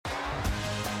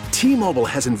T-Mobile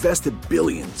has invested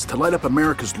billions to light up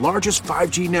America's largest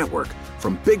 5G network,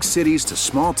 from big cities to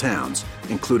small towns,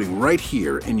 including right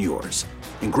here in yours.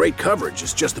 And great coverage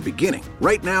is just the beginning.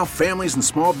 Right now, families and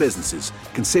small businesses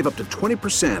can save up to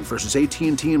 20% versus AT&T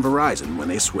and Verizon when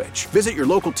they switch. Visit your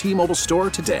local T-Mobile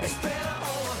store today.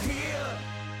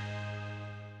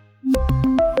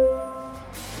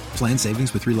 Plan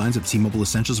savings with 3 lines of T-Mobile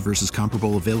Essentials versus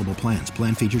comparable available plans.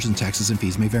 Plan features and taxes and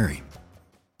fees may vary.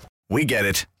 We get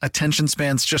it. Attention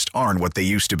spans just aren't what they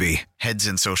used to be. Heads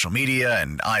in social media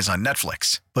and eyes on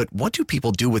Netflix. But what do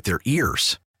people do with their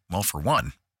ears? Well, for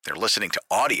one, they're listening to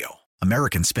audio.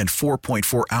 Americans spend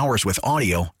 4.4 hours with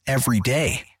audio every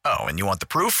day. Oh, and you want the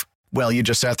proof? Well, you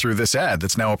just sat through this ad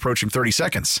that's now approaching 30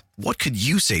 seconds. What could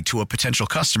you say to a potential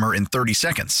customer in 30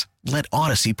 seconds? Let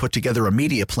Odyssey put together a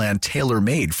media plan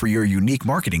tailor-made for your unique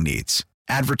marketing needs.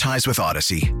 Advertise with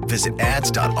Odyssey. Visit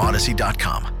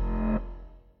ads.odyssey.com.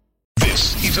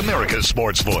 This is America's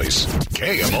Sports Voice,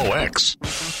 KMOX.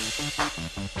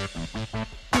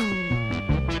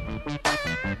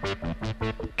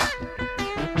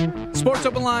 Sports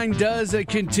Open Line does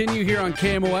continue here on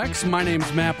KMOX. My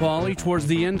name's Matt Pauley. Towards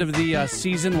the end of the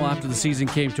season, well, after the season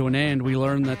came to an end, we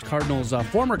learned that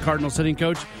former Cardinals hitting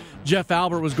coach Jeff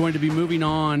Albert was going to be moving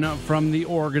on from the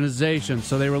organization.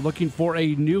 So they were looking for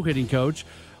a new hitting coach.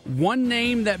 One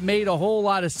name that made a whole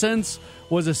lot of sense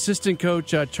was assistant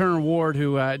coach Turner Ward,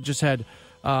 who just had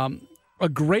a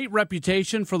great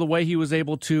reputation for the way he was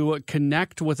able to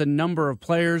connect with a number of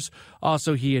players.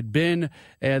 Also, he had been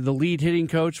the lead hitting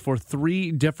coach for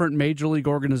 3 different major league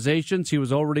organizations. He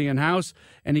was already in-house,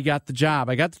 and he got the job.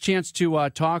 I got the chance to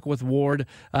talk with Ward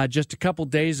just a couple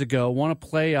days ago. Want to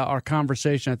play our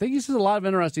conversation. I think he says a lot of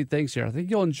interesting things here. I think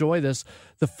you'll enjoy this.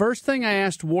 The first thing I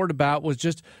asked Ward about was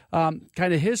just kind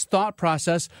of his thought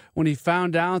process when he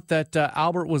found out that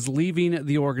Albert was leaving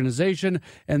the organization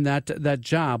and that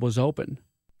job was open.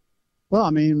 Well, I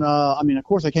mean, of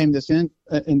course, I came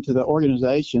into the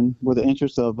organization with the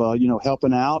interest of,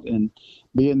 helping out and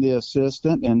being the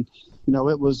assistant. And,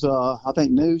 it was, I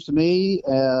think, news to me.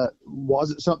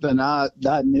 Wasn't something I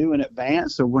knew in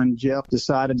advance of when Jeff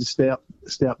decided to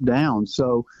step down.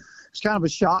 So it's kind of a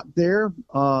shock there.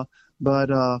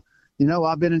 But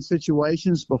I've been in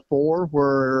situations before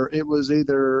where it was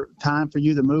either time for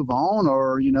you to move on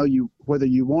or, whether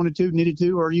you wanted to, needed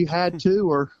to, or you had to,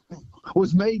 or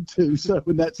was made to.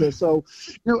 So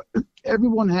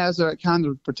everyone has a kind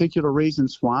of particular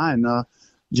reasons why, and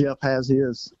Jeff has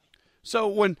his. So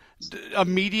when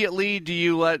immediately do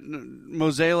you let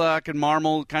Mozeliak and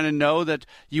Marmol kind of know that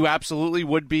you absolutely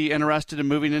would be interested in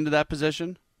moving into that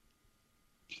position?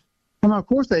 Well, of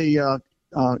course they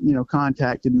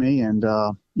contacted me and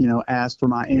asked for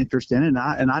my interest in it,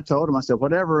 and I told them, I said,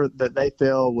 whatever that they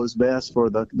feel was best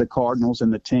for the Cardinals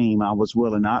and the team, I was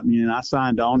willing. I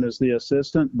signed on as the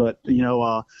assistant, but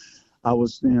I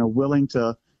was willing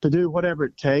to do whatever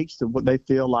it takes to what they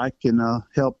feel like can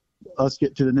help us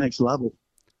get to the next level.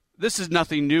 This is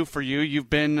nothing new for you.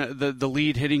 You've been the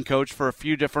lead hitting coach for a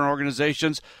few different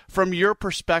organizations. From your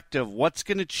perspective, what's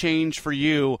going to change for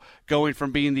you going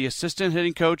from being the assistant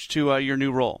hitting coach to your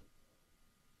new role?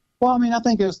 Well, I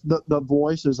think it's the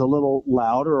voice is a little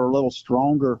louder or a little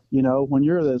stronger. When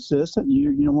you're the assistant,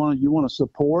 you want to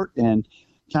support and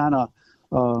kind of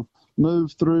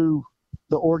move through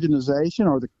the organization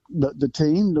or the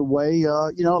team the way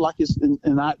like it's in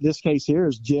this case here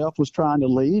is Jeff was trying to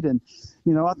lead. And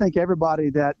I think everybody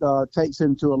that takes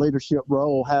into a leadership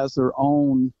role has their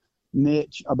own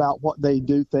niche about what they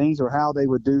do things or how they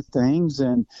would do things,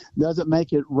 and doesn't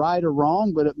make it right or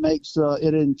wrong, but it makes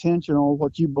it intentional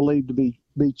what you believe to be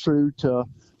true to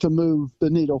move the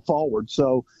needle forward.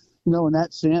 So in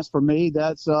that sense, for me,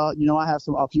 that's I have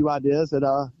a few ideas that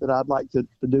I'd like to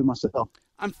do myself.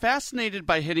 I'm fascinated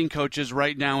by hitting coaches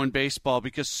right now in baseball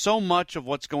because so much of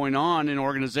what's going on in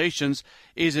organizations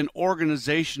is an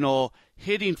organizational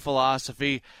hitting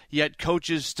philosophy, yet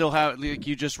coaches still have, like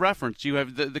you just referenced, you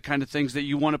have the kind of things that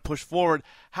you want to push forward.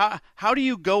 How do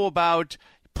you go about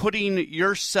putting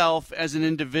yourself as an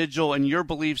individual and your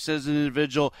beliefs as an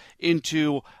individual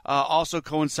into also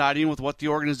coinciding with what the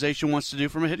organization wants to do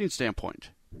from a hitting standpoint?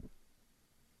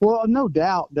 Well, no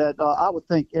doubt that I would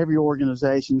think every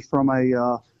organization, from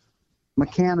a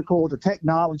mechanical to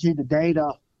technology to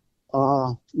data,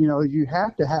 you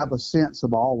have to have a sense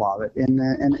of all of it. And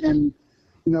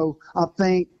I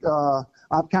think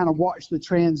I've kind of watched the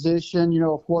transition,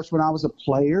 of course, when I was a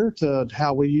player, to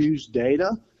how we use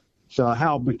data, to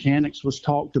how mechanics was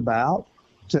talked about,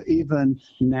 to even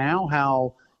now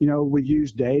how, we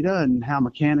use data and how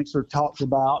mechanics are talked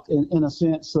about in a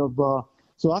sense of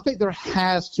so I think there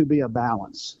has to be a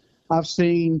balance. I've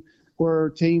seen where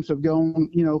teams have gone,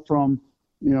 from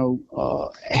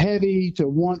heavy to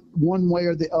one way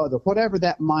or the other, whatever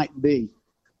that might be.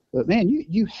 But man,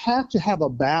 you have to have a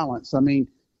balance. I mean,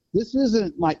 this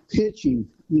isn't like pitching,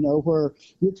 where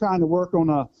you're trying to work on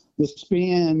the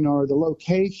spin or the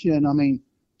location. I mean,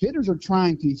 hitters are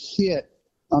trying to hit,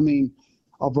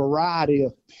 a variety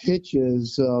of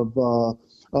pitches,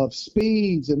 of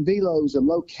speeds and velos and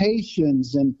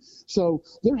locations. And so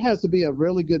there has to be a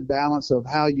really good balance of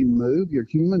how you move, your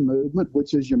human movement,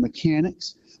 which is your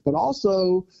mechanics, but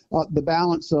also the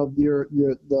balance of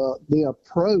the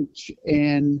approach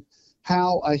and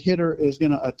how a hitter is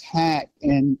going to attack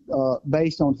and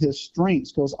based on his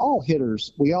strengths, because all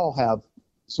hitters, we all have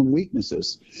some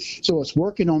weaknesses. So it's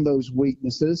working on those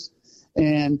weaknesses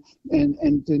and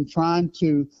trying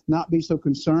to not be so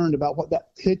concerned about what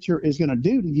that pitcher is going to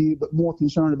do to you, but more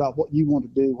concerned about what you want to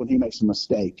do when he makes a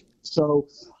mistake. So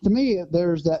to me,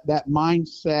 there's that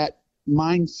mindset,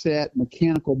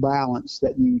 mechanical balance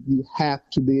that you have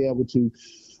to be able to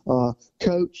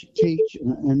coach, teach,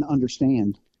 and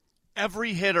understand.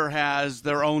 Every hitter has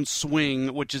their own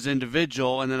swing, which is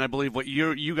individual, and then I believe what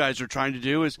you guys are trying to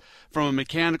do is, from a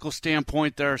mechanical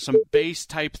standpoint, there are some base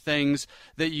type things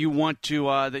that you want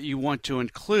to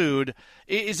include.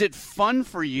 Is it fun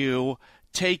for you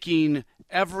taking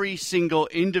every single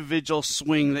individual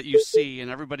swing that you see,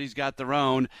 and everybody's got their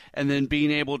own, and then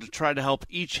being able to try to help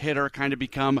each hitter kind of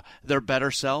become their better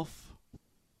self?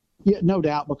 Yeah, no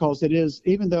doubt, because it is,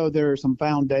 even though there are some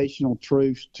foundational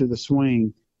truths to the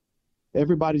swing,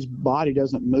 everybody's body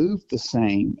doesn't move the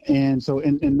same. And so,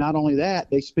 and not only that,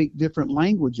 they speak different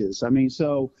languages. And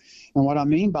what I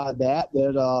mean by that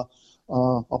a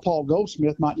Paul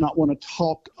Goldsmith might not want to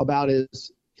talk about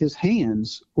his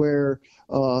hands, where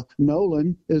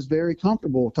Nolan is very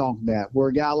comfortable talking about, where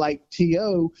a guy like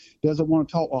T.O. doesn't want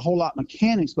to talk a whole lot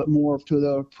mechanics, but more to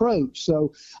the approach.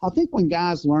 So I think when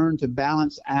guys learn to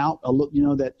balance out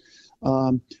that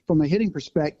from a hitting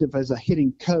perspective, as a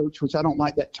hitting coach, which I don't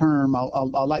like that term, I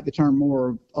like the term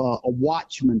more a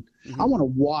watchman. Mm-hmm. I want to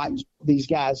watch these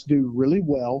guys do really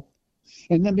well,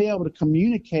 and then be able to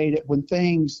communicate it when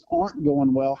things aren't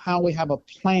going well, how we have a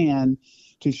plan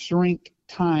to shrink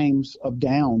times of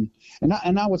down.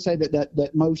 And I would say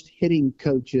that most hitting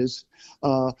coaches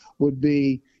would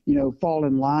be, fall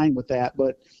in line with that.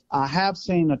 But I have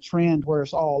seen a trend where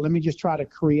it's let me just try to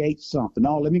create something.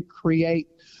 Let me create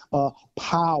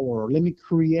power. Let me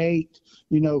create,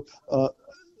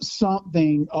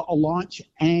 something, a launch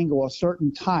angle, a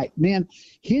certain type. Man,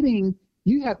 hitting,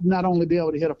 you have to not only be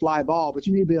able to hit a fly ball, but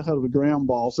you need to be able to hit a ground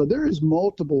ball. So there is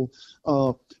multiple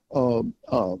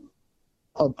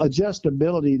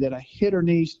adjustability that a hitter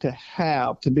needs to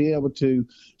have to be able to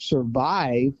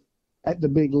survive at the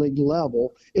big league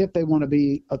level if they want to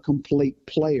be a complete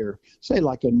player, say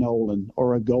like a Nolan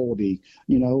or a Goldie,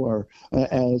 or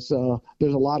as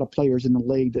there's a lot of players in the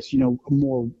league that's,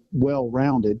 more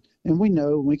well-rounded. And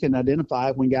we can identify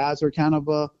when guys are kind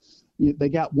of they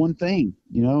got one thing,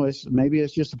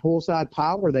 it's just a pull side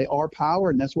power. They are power,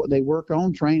 and that's what they work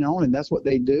on, train on, and that's what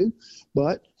they do.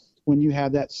 But when you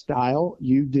have that style,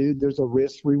 there's a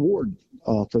risk reward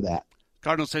for that.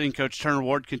 Cardinals hitting coach Turner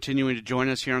Ward continuing to join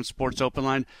us here on Sports Open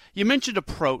Line. You mentioned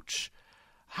approach.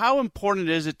 How important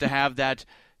is it to have that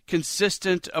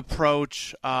consistent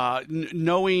approach,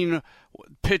 knowing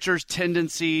pitchers'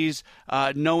 tendencies,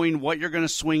 knowing what you're going to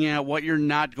swing at, what you're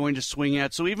not going to swing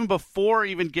at? So even before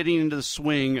even getting into the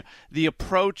swing, the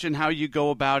approach and how you go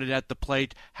about it at the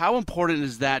plate, how important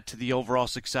is that to the overall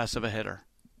success of a hitter?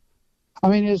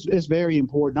 It's very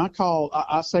important.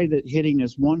 I say that hitting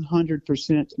is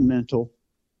 100% mental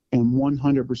and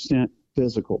 100%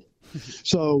 physical.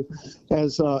 So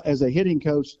as a hitting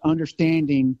coach,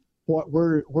 understanding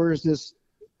where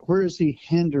is he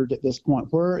hindered at this point?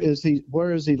 Where is he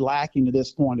lacking at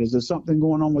this point? Is there something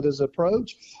going on with his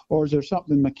approach, or is there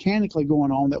something mechanically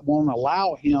going on that won't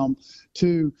allow him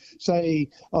to say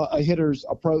a hitter's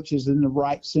approach is in the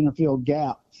right center field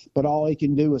gap, but all he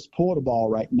can do is pull the ball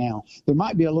right now? There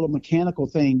might be a little mechanical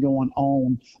thing going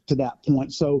on to that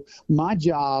point. So my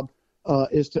job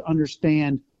is to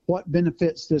understand what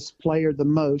benefits this player the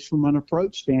most from an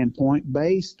approach standpoint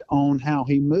based on how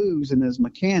he moves and his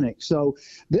mechanics. So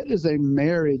that is a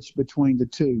marriage between the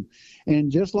two.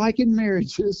 And just like in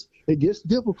marriages, it gets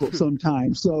difficult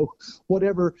sometimes. So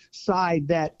whatever side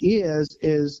that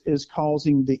is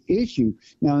causing the issue.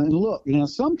 Now, and look,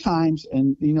 sometimes,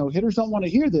 and, hitters don't want to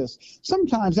hear this,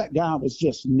 sometimes that guy was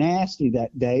just nasty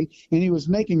that day, and he was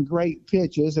making great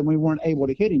pitches, and we weren't able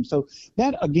to hit him. So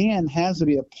that, again, has to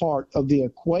be a part of the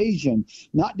equation,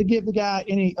 not to give the guy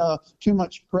any too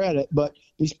much credit, but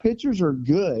These pitchers are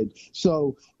good.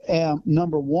 So,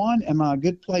 number one, am I a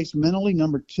good place mentally?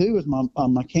 Number two, is my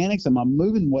mechanics, am I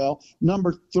moving well?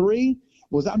 Number three,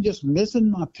 was I'm just missing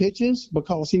my pitches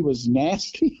because he was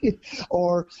nasty,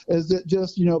 or is it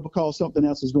just, because something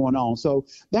else is going on? So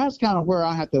that's kind of where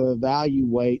I have to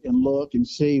evaluate and look and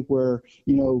see where,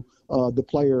 the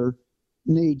player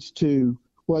needs to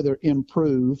whether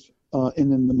improve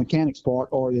in the mechanics part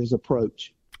or his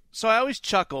approach. So I always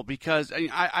chuckle because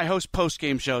I host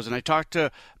post-game shows, and I talk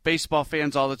to baseball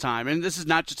fans all the time. And this is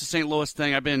not just a St. Louis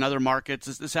thing. I've been in other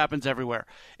markets. This happens everywhere.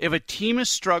 If a team is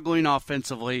struggling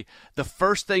offensively, the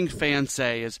first thing fans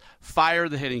say is fire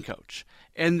the hitting coach.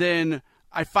 And then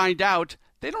I find out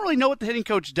they don't really know what the hitting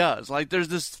coach does. Like, there's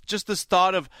this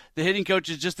thought of the hitting coach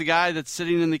is just the guy that's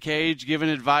sitting in the cage giving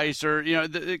advice, or,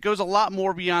 it goes a lot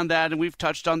more beyond that. And we've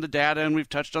touched on the data and we've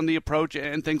touched on the approach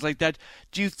and things like that.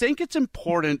 Do you think it's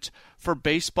important for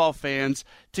baseball fans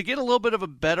to get a little bit of a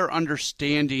better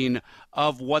understanding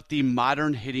of what the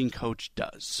modern hitting coach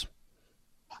does?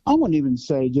 I wouldn't even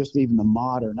say just even the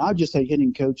modern. I'd just say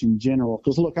hitting coach in general.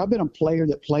 Because, look, I've been a player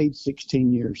that played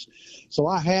 16 years. So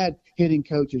I had hitting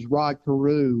coaches, Rod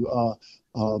Carew,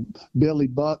 Billy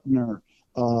Buckner,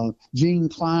 Gene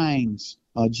Kleins,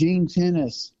 Gene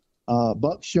Tennis,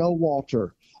 Buck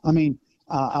Showalter. I mean,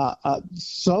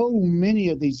 so many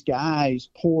of these guys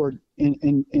poured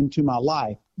into my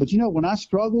life. But, when I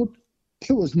struggled,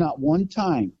 it was not one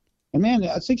time. And, man,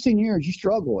 at 16 years, you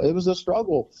struggle. It was a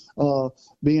struggle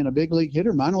being a big league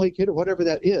hitter, minor league hitter, whatever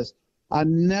that is. I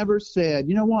never said,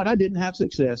 you know what, I didn't have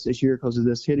success this year because of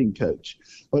this hitting coach.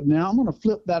 But now I'm going to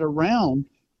flip that around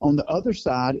on the other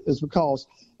side, is because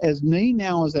as me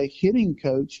now as a hitting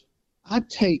coach, I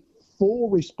take full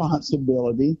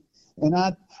responsibility, and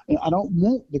I don't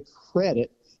want the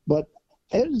credit, but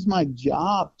it is my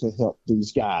job to help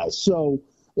these guys. So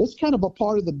it's kind of a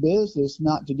part of the business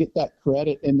not to get that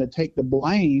credit and to take the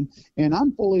blame. And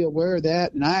I'm fully aware of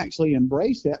that, and I actually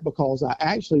embrace that because I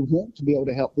actually want to be able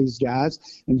to help these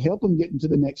guys and help them get into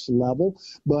the next level.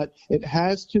 But it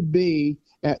has to be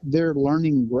at their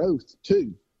learning growth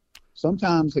too.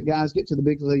 Sometimes the guys get to the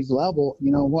big leagues level,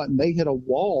 and they hit a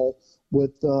wall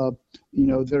with,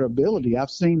 their ability. I've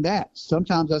seen that.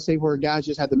 Sometimes I see where guys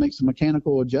just have to make some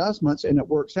mechanical adjustments and it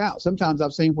works out. Sometimes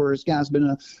I've seen where this guy's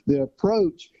been the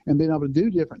approach and been able to do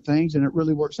different things and it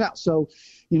really works out. So,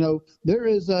 there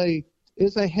is a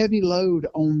heavy load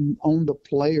on the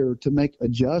player to make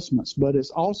adjustments, but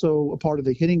it's also a part of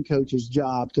the hitting coach's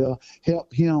job to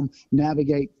help him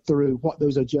navigate through what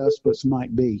those adjustments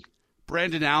might be.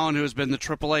 Brandon Allen, who has been the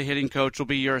AAA hitting coach, will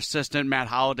be your assistant. Matt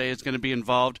Holliday is going to be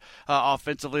involved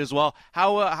offensively as well.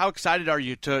 How excited are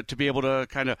you to be able to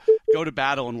kind of go to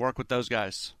battle and work with those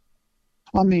guys?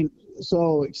 I mean,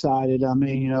 so excited. I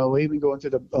mean, we've been going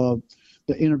through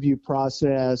the interview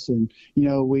process, and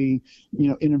we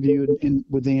interviewed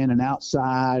within and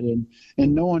outside, and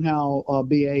knowing how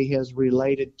BA has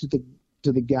related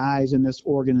to the guys in this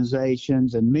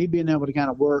organizations, and me being able to kind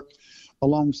of work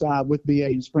alongside with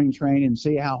BA in spring training and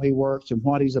see how he works and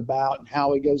what he's about and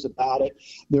how he goes about it.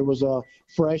 There was a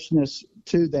freshness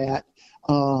to that.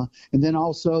 And then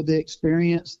also the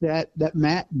experience that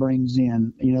Matt brings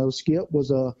in. Skip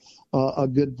was a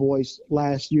good voice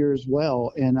last year as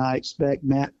well, and I expect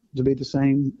Matt to be the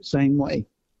same way.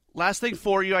 Last thing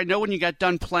for you, I know when you got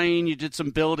done playing, you did some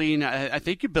building. I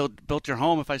think you built your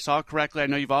home, if I saw correctly. I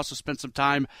know you've also spent some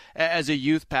time as a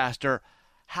youth pastor.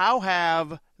 How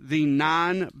have the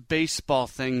non-baseball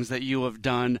things that you have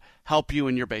done help you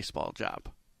in your baseball job?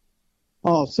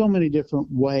 Oh, so many different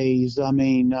ways. I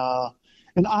mean,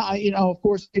 and I, of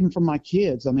course, even from my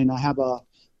kids. I mean, I have a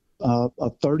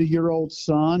 30-year-old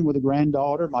son with a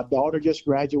granddaughter. My daughter just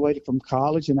graduated from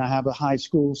college, and I have a high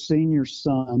school senior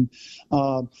son.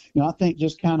 I think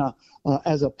just kind of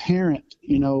as a parent,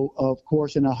 of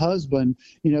course, and a husband,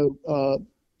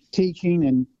 teaching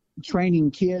and training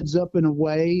kids up in a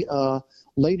way,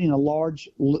 leading a large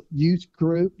youth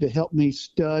group to help me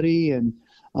study and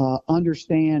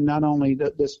understand not only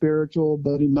the spiritual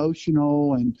but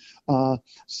emotional and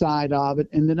side of it.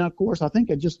 And then, of course, I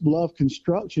think I just love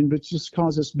construction, but it's just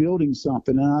because it's building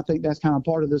something. And I think that's kind of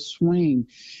part of this swing.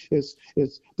 There's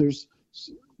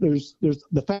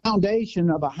the foundation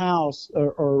of a house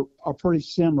are pretty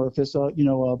similar. If it's a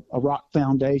rock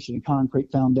foundation, a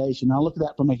concrete foundation. I look at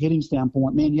that from a hitting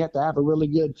standpoint. Man, you have to have a really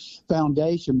good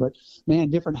foundation, but man,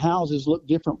 different houses look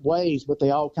different ways, but they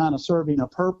all kind of serving a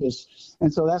purpose.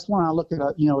 And so that's when I look at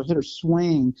a hitter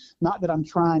swing. Not that I'm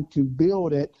trying to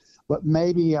build it, but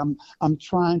maybe I'm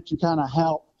trying to kind of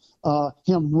help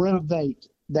him renovate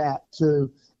that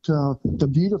to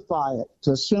beautify it,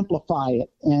 to simplify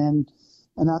it, and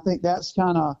And I think that's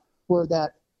kind of where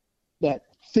that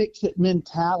fix-it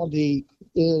mentality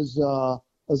is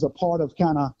a part of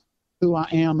kind of who I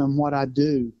am and what I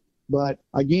do. But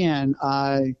again,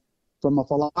 from a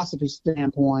philosophy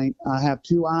standpoint, I have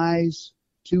 2 eyes,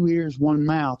 2 ears, 1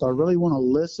 mouth. I really want to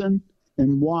listen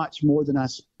and watch more than I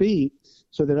speak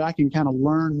so that I can kind of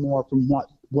learn more from what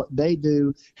they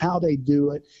do, how they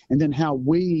do it, and then how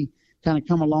we kind of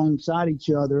come alongside each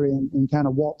other and kind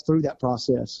of walk through that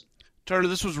process. Turner,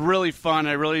 this was really fun.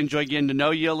 I really enjoyed getting to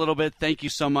know you a little bit. Thank you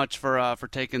so much for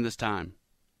taking this time.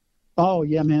 Oh,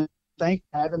 yeah, man. Thanks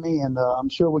for having me, and I'm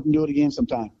sure we can do it again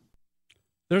sometime.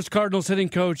 There's Cardinals hitting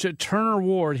coach Turner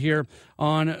Ward here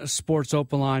on Sports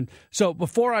Open Line. So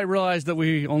before I realized that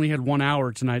we only had 1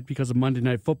 hour tonight because of Monday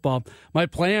Night Football, my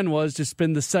plan was to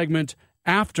spend the segment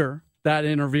after that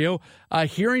interview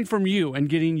hearing from you and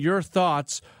getting your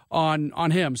thoughts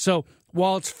on him. So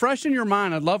while it's fresh in your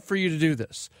mind, I'd love for you to do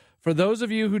this. For those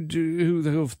of you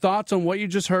who have thoughts on what you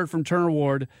just heard from Turner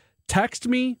Ward, text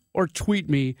me or tweet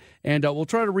me, and we'll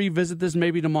try to revisit this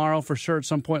maybe tomorrow for sure at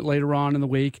some point later on in the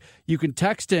week. You can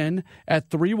text in at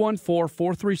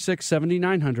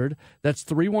 314-436-7900. That's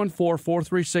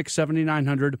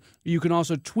 314-436-7900. You can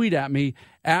also tweet at me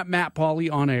at Matt Pauley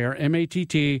on air,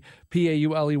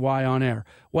 MattPauley on air.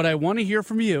 What I want to hear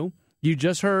from you, you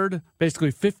just heard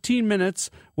basically 15 minutes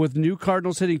with new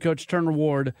Cardinals hitting coach Turner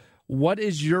Ward. What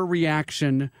is your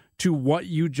reaction to what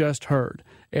you just heard?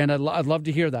 And I'd love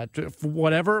to hear that.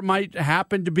 Whatever it might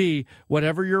happen to be,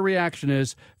 whatever your reaction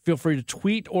is, feel free to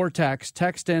tweet or text.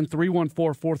 Text in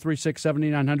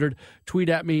 314-436-7900. Tweet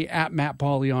at me at Matt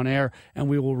Pauley on air, and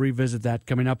we will revisit that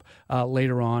coming up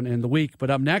later on in the week. But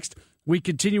up next, we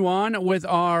continue on with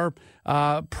our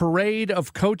parade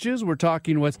of coaches. We're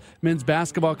talking with men's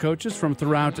basketball coaches from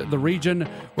throughout the region.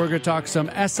 We're going to talk some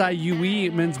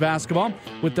SIUE men's basketball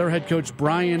with their head coach,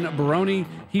 Brian Baroni.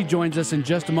 He joins us in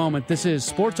just a moment. This is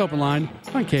Sports Open Line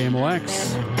on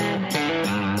KMOX.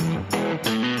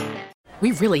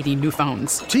 We really need new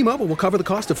phones. T-Mobile will cover the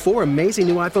cost of 4 amazing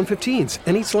new iPhone 15s,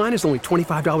 and each line is only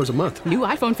 $25 a month. New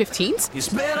iPhone 15s? It's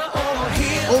better over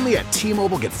here. Only at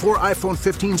T-Mobile, get 4 iPhone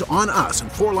 15s on us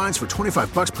and 4 lines for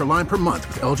 $25 per line per month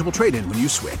with eligible trade-in when you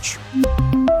switch.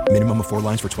 Minimum of 4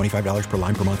 lines for $25 per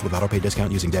line per month with autopay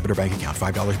discount using debit or bank account.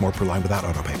 $5 more per line without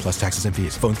autopay, plus taxes and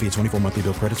fees. Phone fee at 24 monthly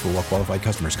bill credits for well-qualified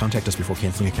customers. Contact us before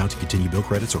canceling account to continue bill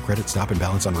credits or credit stop and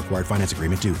balance on required finance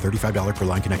agreement due. $35 per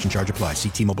line connection charge applies. See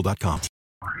T-Mobile.com.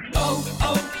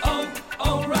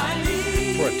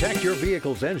 O'Reilly. Protect your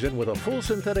vehicle's engine with a full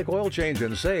synthetic oil change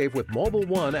and save with Mobil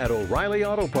 1 at O'Reilly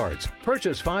Auto Parts.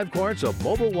 Purchase 5 quarts of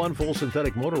Mobil 1 full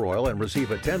synthetic motor oil and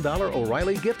receive a $10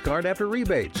 O'Reilly gift card after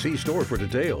rebate. See store for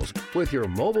details. With your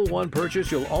Mobil 1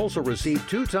 purchase, you'll also receive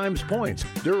 2 times points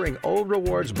during O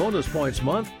Rewards Bonus Points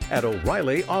Month at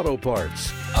O'Reilly Auto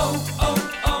Parts.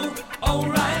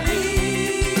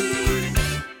 O'Reilly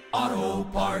Auto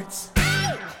Parts.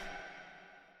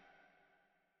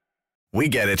 We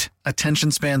get it.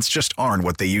 Attention spans just aren't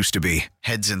what they used to be.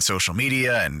 Heads in social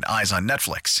media and eyes on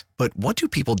Netflix. But what do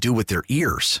people do with their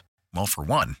ears? Well, for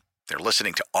one, they're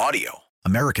listening to audio.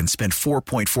 Americans spend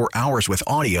 4.4 hours with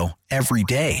audio every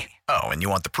day. Oh, and you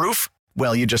want the proof?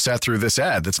 Well, you just sat through this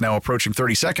ad that's now approaching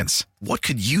 30 seconds. What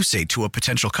could you say to a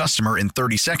potential customer in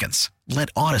 30 seconds? Let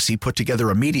Odyssey put together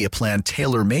a media plan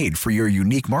tailor-made for your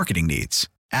unique marketing needs.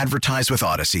 Advertise with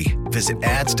Odyssey. Visit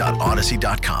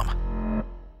ads.odyssey.com.